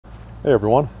Hey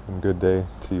everyone, and good day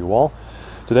to you all.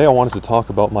 Today I wanted to talk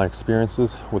about my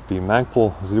experiences with the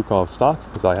Magpul Zhukov stock,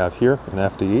 as I have here in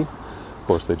FDE. Of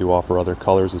course, they do offer other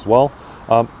colors as well.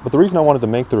 But the reason I wanted to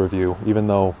make the review, even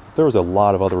though there was a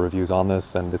lot of other reviews on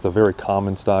this, and it's a very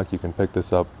common stock, you can pick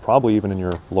this up probably even in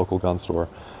your local gun store.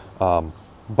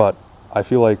 But I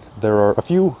feel like there are a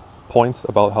few points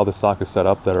about how this stock is set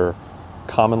up that are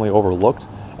commonly overlooked.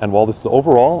 And while this is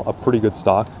overall a pretty good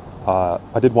stock,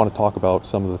 I did want to talk about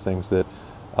some of the things that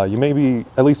you maybe,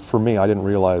 at least for me, I didn't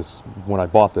realize when I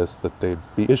bought this that they'd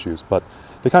be issues, but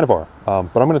they kind of are.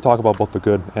 But I'm going to talk about both the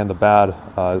good and the bad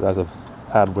as I've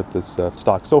had with this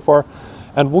stock so far.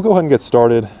 And we'll go ahead and get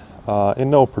started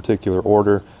in no particular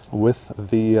order with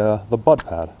the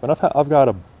Buttpad. And I've got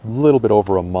a little bit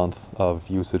over a month of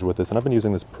usage with this, and I've been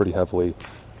using this pretty heavily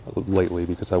lately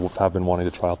because I have been wanting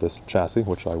to try out this chassis,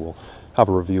 which I will have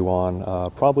a review on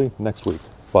probably next week.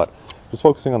 But just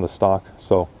focusing on the stock,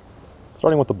 so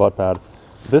starting with the Buttpad,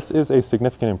 this is a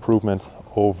significant improvement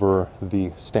over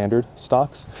the standard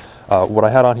stocks. What I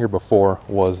had on here before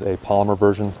was a polymer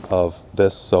version of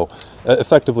this, so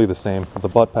effectively the same. The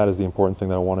Buttpad is the important thing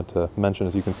that I wanted to mention.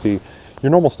 As you can see, your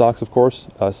normal stocks, of course,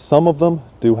 some of them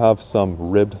do have some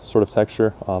ribbed sort of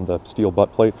texture on the steel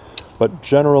butt plate, but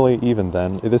generally, even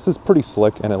then, this is pretty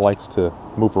slick and it likes to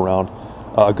move around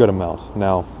a good amount.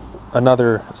 Now,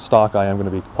 another stock I am going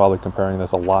to be probably comparing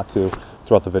this a lot to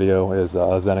throughout the video is a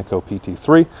Zeniko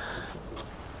PT3,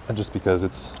 and just because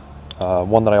it's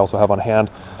one that I also have on hand,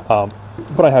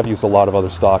 but I have used a lot of other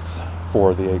stocks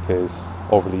for the AKs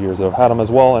over the years that I've had them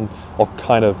as well, and I'll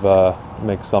kind of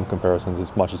make some comparisons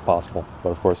as much as possible. But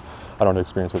of course, I don't have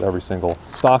experience with every single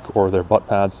stock or their butt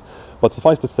pads, but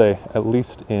suffice to say, at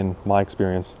least in my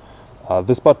experience,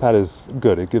 this butt pad is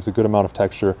good. It gives a good amount of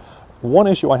texture. One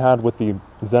issue I had with the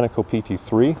Zeniko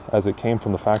PT3 as it came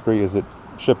from the factory is it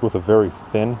shipped with a very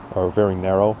thin or very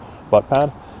narrow butt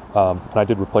pad, and I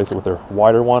did replace it with their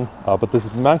wider one, but this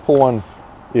Magpul one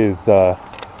is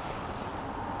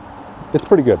it's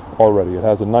pretty good already. It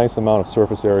has a nice amount of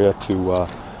surface area to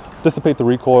dissipate the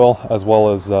recoil, as well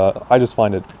as I just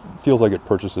find it feels like it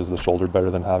purchases the shoulder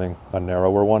better than having a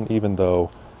narrower one, even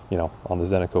though, you know, on the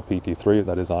Zeniko PT3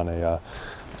 that is on a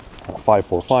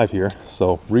 545 here,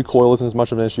 so recoil isn't as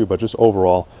much of an issue, but just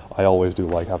overall I always do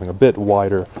like having a bit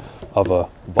wider of a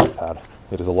butt pad.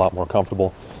 It is a lot more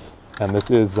comfortable, and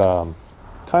this is kind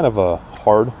of a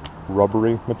hard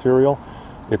rubbery material.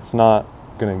 It's not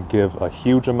going to give a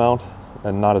huge amount,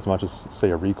 and not as much as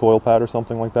say a recoil pad or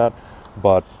something like that,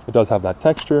 but it does have that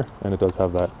texture and it does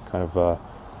have that kind of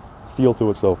feel to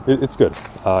it, so it's good.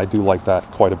 I do like that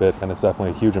quite a bit, and it's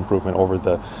definitely a huge improvement over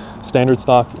the standard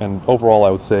stock, and overall I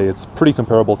would say it's pretty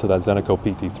comparable to that Zeniko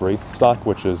PT3 stock,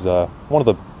 which is one of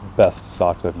the best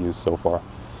stocks I've used so far.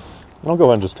 And I'll go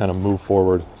ahead and just kind of move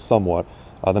forward somewhat.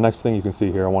 The next thing you can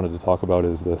see here I wanted to talk about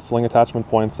is the sling attachment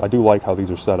points. I do like how these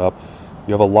are set up.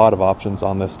 You have a lot of options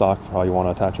on this stock for how you want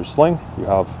to attach your sling. You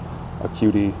have a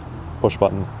QD push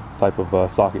button type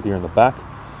of socket here in the back.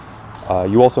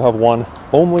 You also have one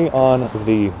only on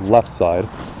the left side,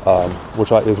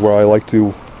 which is where I like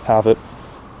to have it,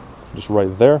 just right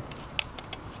there.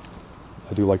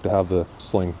 I do like to have the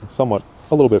sling somewhat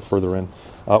a little bit further in,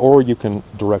 or you can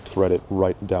direct thread it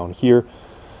right down here.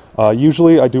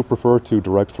 Usually I do prefer to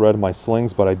direct thread my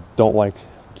slings, but I don't like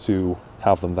to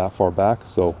have them that far back,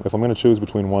 so if I'm going to choose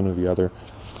between one or the other,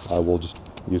 I will just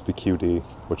use the QD,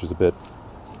 which is a bit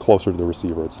closer to the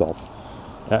receiver itself.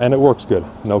 And it works good,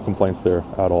 no complaints there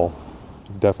at all.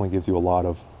 It definitely gives you a lot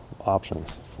of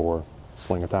options for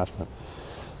sling attachment.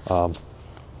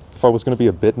 If I was going to be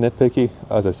a bit nitpicky,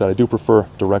 as I said, I do prefer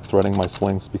direct threading my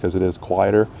slings because it is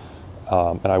quieter,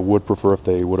 and I would prefer if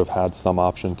they would have had some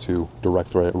option to direct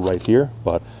thread it right here,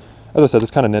 but as I said,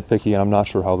 it's kind of nitpicky, and I'm not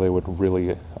sure how they would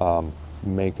really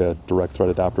make a direct thread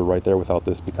adapter right there without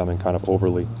this becoming kind of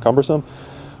overly cumbersome,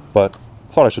 but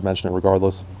I thought I should mention it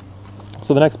regardless.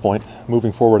 So the next point,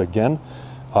 moving forward again,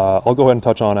 I'll go ahead and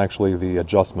touch on actually the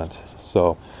adjustment.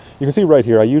 So you can see right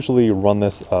here, I usually run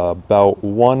this about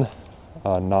one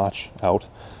notch out.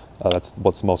 That's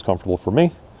what's most comfortable for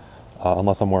me.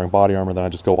 Unless I'm wearing body armor, then I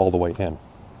just go all the way in.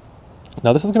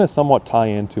 Now this is going to somewhat tie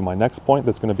into my next point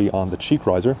that's going to be on the cheek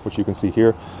riser, which you can see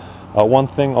here. One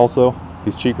thing also,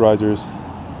 these cheek risers,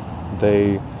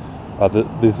 the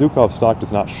Zhukov stock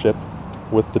does not ship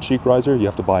with the cheek riser. You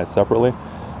have to buy it separately.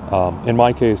 In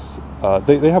my case,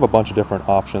 they have a bunch of different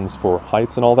options for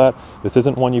heights and all that. This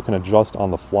isn't one you can adjust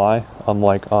on the fly,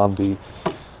 unlike on the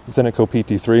Zeniko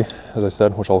PT3, as I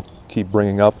said, which I'll keep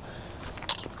bringing up.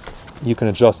 You can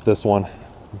adjust this one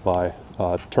by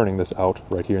turning this out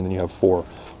right here, and then you have 4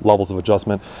 levels of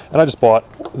adjustment. And I just bought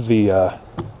the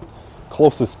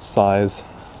closest size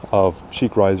of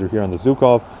cheek riser here on the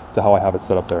Zhukov to how I have it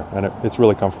set up there, and it's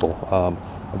really comfortable.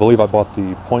 I believe I bought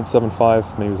the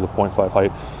 0.75, maybe it was the 0.5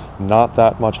 height, not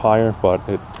that much higher, but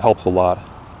it helps a lot.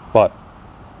 But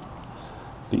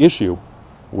the issue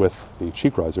with the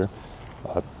cheek riser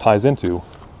ties into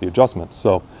the adjustment.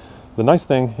 So the nice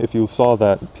thing, if you saw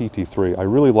that PT3, I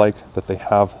really like that they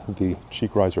have the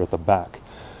cheek riser at the back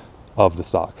of the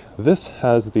stock. This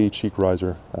has the cheek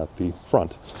riser at the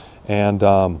front, and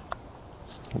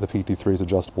the PT3 is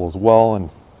adjustable as well, and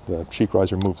the cheek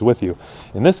riser moves with you.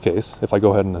 In this case, if I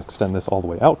go ahead and extend this all the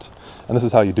way out, and this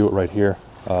is how you do it right here,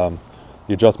 the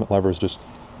adjustment lever is just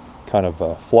kind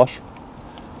of flush,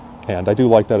 and I do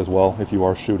like that as well. If you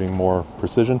are shooting more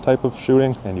precision type of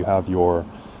shooting and you have your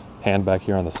hand back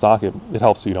here on the stock, it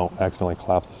helps so you don't accidentally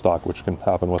collapse the stock, which can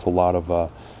happen with a lot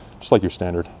of just like your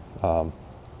standard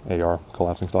AR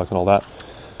collapsing stocks and all that.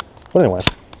 But anyway,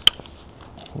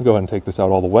 we'll go ahead and take this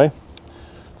out all the way.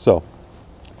 So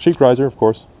cheek riser, of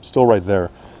course, still right there.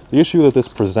 The issue that this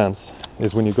presents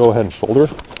is when you go ahead and shoulder,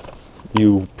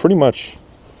 you pretty much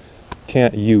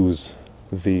can't use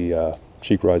the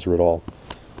cheek riser at all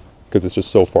because it's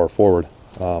just so far forward.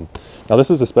 Now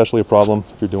this is especially a problem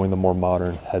if you're doing the more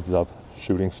modern heads-up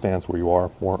shooting stance where you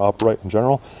are more upright in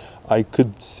general. I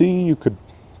could see you could,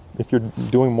 if you're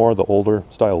doing more of the older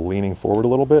style leaning forward a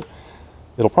little bit,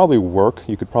 it'll probably work.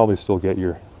 You could probably still get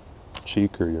your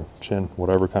cheek or your chin,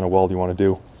 whatever kind of weld you want to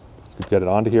do, you could get it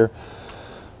onto here.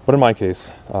 But in my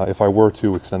case, if I were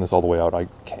to extend this all the way out, I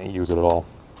can't use it at all.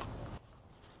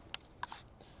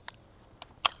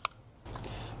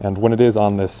 And when it is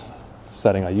on this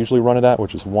setting I usually run it at,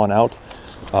 which is 1 out,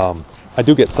 I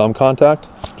do get some contact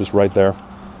just right there,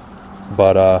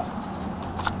 but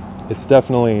it's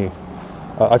definitely,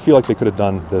 I feel like they could have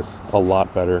done this a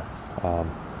lot better.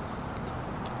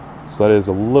 So that is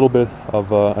a little bit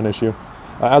of an issue.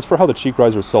 As for how the cheek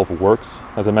riser itself works,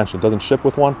 as I mentioned, it doesn't ship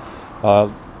with one.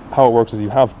 How it works is you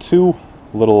have 2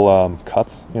 little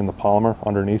cuts in the polymer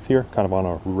underneath here, kind of on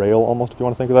a rail almost, if you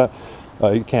want to think of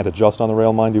that. You can't adjust on the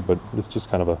rail, mind you, but it's just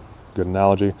kind of a good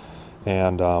analogy.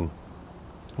 And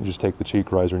you just take the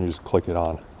cheek riser and you just click it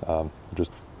on. It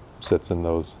just sits in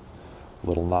those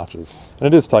little notches. And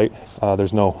it is tight.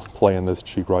 There's no play in this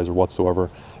cheek riser whatsoever.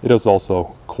 It is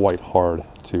also quite hard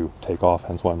to take off,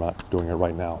 hence why I'm not doing it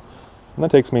right now. And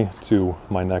that takes me to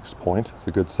my next point. It's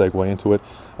a good segue into it.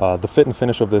 The fit and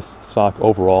finish of this stock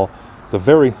overall, it's a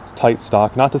very tight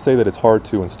stock. Not to say that it's hard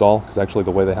to install, because actually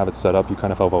the way they have it set up, you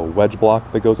kind of have a wedge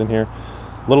block that goes in here.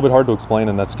 A little bit hard to explain,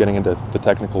 and that's getting into the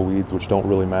technical weeds, which don't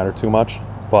really matter too much.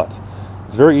 But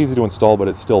it's very easy to install, but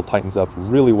it still tightens up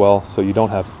really well, so you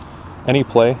don't have any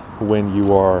play when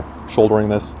you are shouldering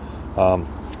this.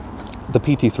 The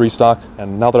PT3 stock,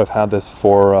 and now that I've had this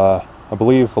for, I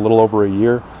believe, a little over a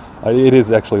year, it is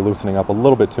actually loosening up a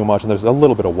little bit too much, and there's a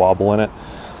little bit of wobble in it.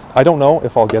 I don't know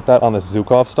if I'll get that on this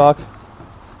Zhukov stock,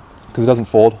 because it doesn't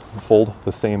fold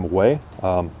the same way.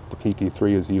 The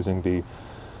PT3 is using the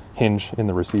hinge in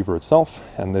the receiver itself,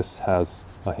 and this has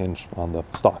a hinge on the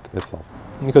stock itself,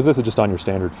 because this is just on your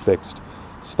standard fixed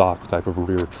stock type of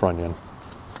rear trunnion.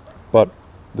 But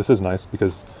this is nice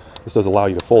because this does allow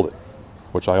you to fold it,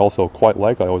 which I also quite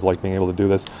like. I always like being able to do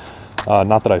this.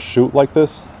 Not that I shoot like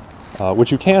this,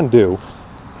 which you can do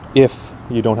if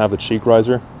you don't have the cheek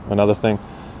riser. Another thing,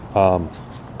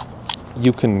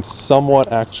 you can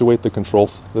somewhat actuate the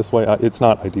controls this way. It's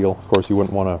not ideal. Of course, you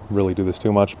wouldn't want to really do this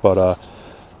too much, but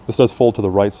this does fold to the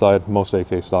right side. Most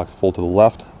AK stocks fold to the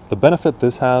left. The benefit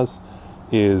this has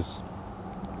is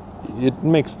it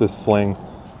makes the sling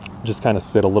just kind of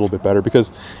sit a little bit better,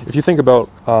 because if you think about,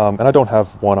 and I don't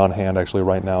have one on hand actually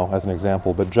right now as an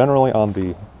example, but generally on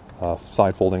the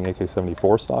side folding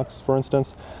AK-74 stocks, for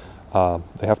instance,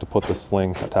 they have to put the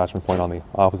sling attachment point on the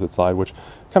opposite side, which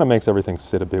kind of makes everything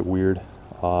sit a bit weird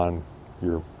on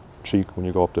your cheek when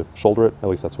you go up to shoulder it. At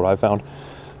least that's what I've found,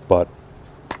 but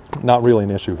not really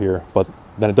an issue here. But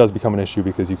then it does become an issue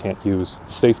because you can't use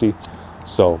safety.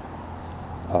 So,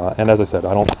 and as I said,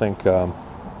 I don't think,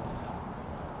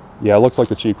 yeah, it looks like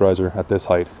the cheek riser at this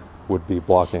height would be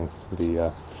blocking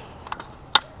the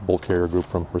bolt carrier group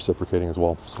from reciprocating as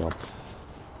well. So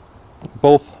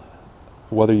both,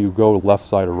 whether you go left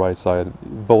side or right side,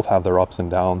 both have their ups and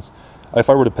downs. If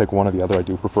I were to pick one or the other, I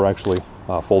do prefer actually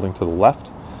folding to the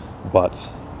left, but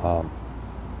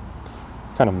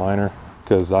kind of minor,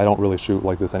 because I don't really shoot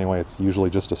like this anyway. It's usually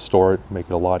just to store it, make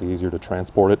it a lot easier to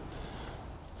transport it.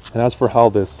 And as for how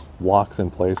this locks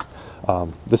in place,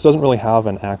 this doesn't really have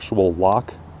an actual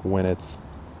lock when it's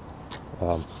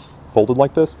folded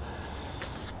like this.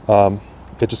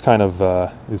 It just kind of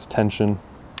is tension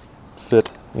fit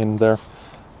in there.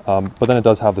 But then it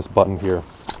does have this button here,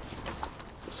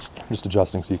 just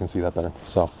adjusting so you can see that better.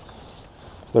 So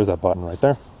there's that button right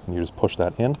there, and you just push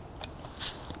that in.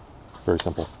 Very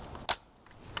simple.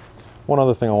 One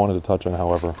other thing I wanted to touch on,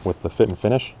 however, with the fit and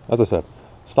finish, as I said,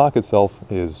 stock itself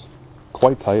is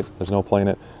quite tight. There's no play in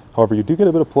it. However, you do get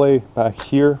a bit of play back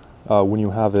here when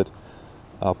you have it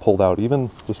pulled out, even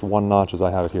just one notch as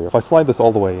I have it here. If I slide this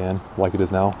all the way in, like it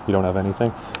is now, you don't have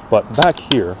anything. But back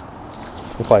here,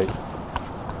 if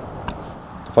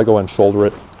I go and shoulder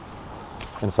it,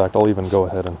 in fact, I'll even go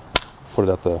ahead and put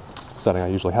it at the setting I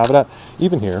usually have it at.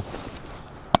 Even here,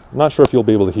 I'm not sure if you'll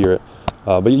be able to hear it,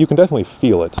 but you can definitely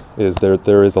feel it.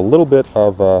 There is a little bit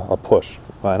of a push,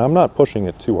 and I'm not pushing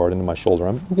it too hard into my shoulder.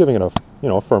 I'm giving it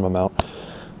a firm amount,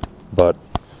 but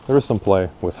there is some play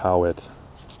with how it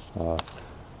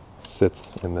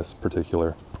sits in this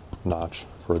particular notch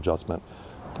for adjustment.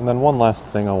 And then one last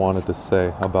thing I wanted to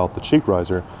say about the cheek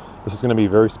riser. This is going to be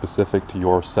very specific to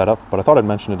your setup, but I thought I'd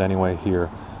mention it anyway here.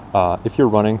 If you're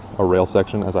running a rail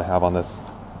section, as I have on this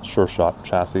Sure Shot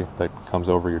chassis that comes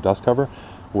over your dust cover,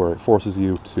 where it forces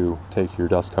you to take your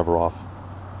dust cover off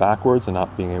backwards and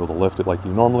not being able to lift it like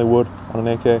you normally would on an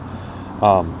AK,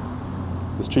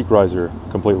 this cheek riser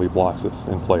completely blocks this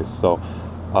in place. So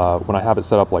when I have it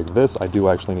set up like this, I do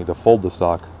actually need to fold the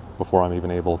stock before I'm even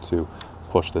able to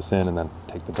push this in and then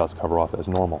take the dust cover off as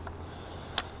normal.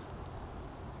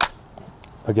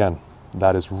 Again,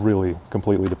 that is really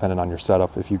completely dependent on your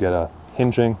setup. If you get a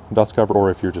hinging dust cover, or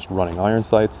if you're just running iron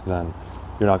sights, then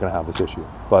you're not going to have this issue.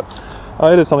 But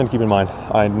it is something to keep in mind.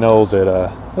 I know that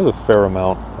there's a fair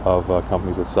amount of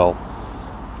companies that sell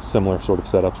similar sort of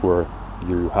setups where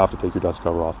you have to take your dust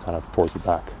cover off kind of towards the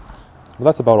back. But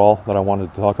that's about all that I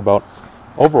wanted to talk about.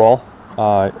 Overall,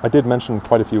 I did mention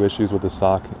quite a few issues with the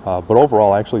stock, but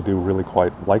overall I actually do really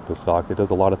quite like the stock. It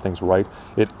does a lot of things right.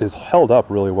 It is held up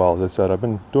really well. As I said, I've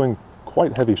been doing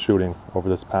quite heavy shooting over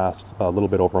this past little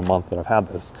bit over a month that I've had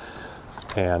this,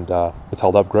 and it's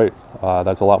held up great.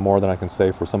 That's a lot more than I can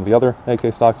say for some of the other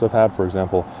AK stocks I've had. For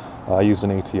example, I used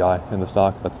an ATI in the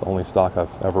stock. That's the only stock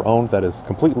I've ever owned that is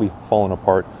completely fallen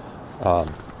apart.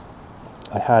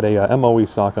 I had a MOE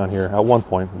stock on here at one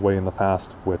point way in the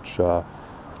past, which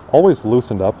always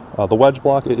loosened up. The wedge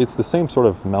block, it's the same sort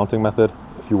of mounting method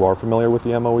if you are familiar with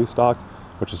the MOE stock,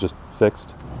 which is just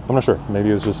fixed. I'm not sure, maybe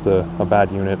it was just a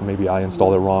bad unit, maybe I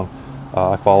installed it wrong.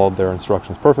 I followed their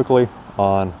instructions perfectly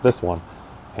on this one,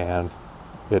 and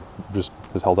it just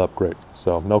has held up great.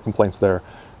 So no complaints there,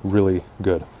 really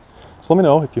good. So let me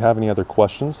know if you have any other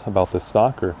questions about this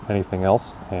stock or anything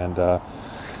else, and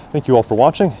thank you all for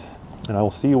watching, and I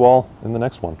will see you all in the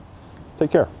next one.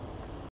 Take care.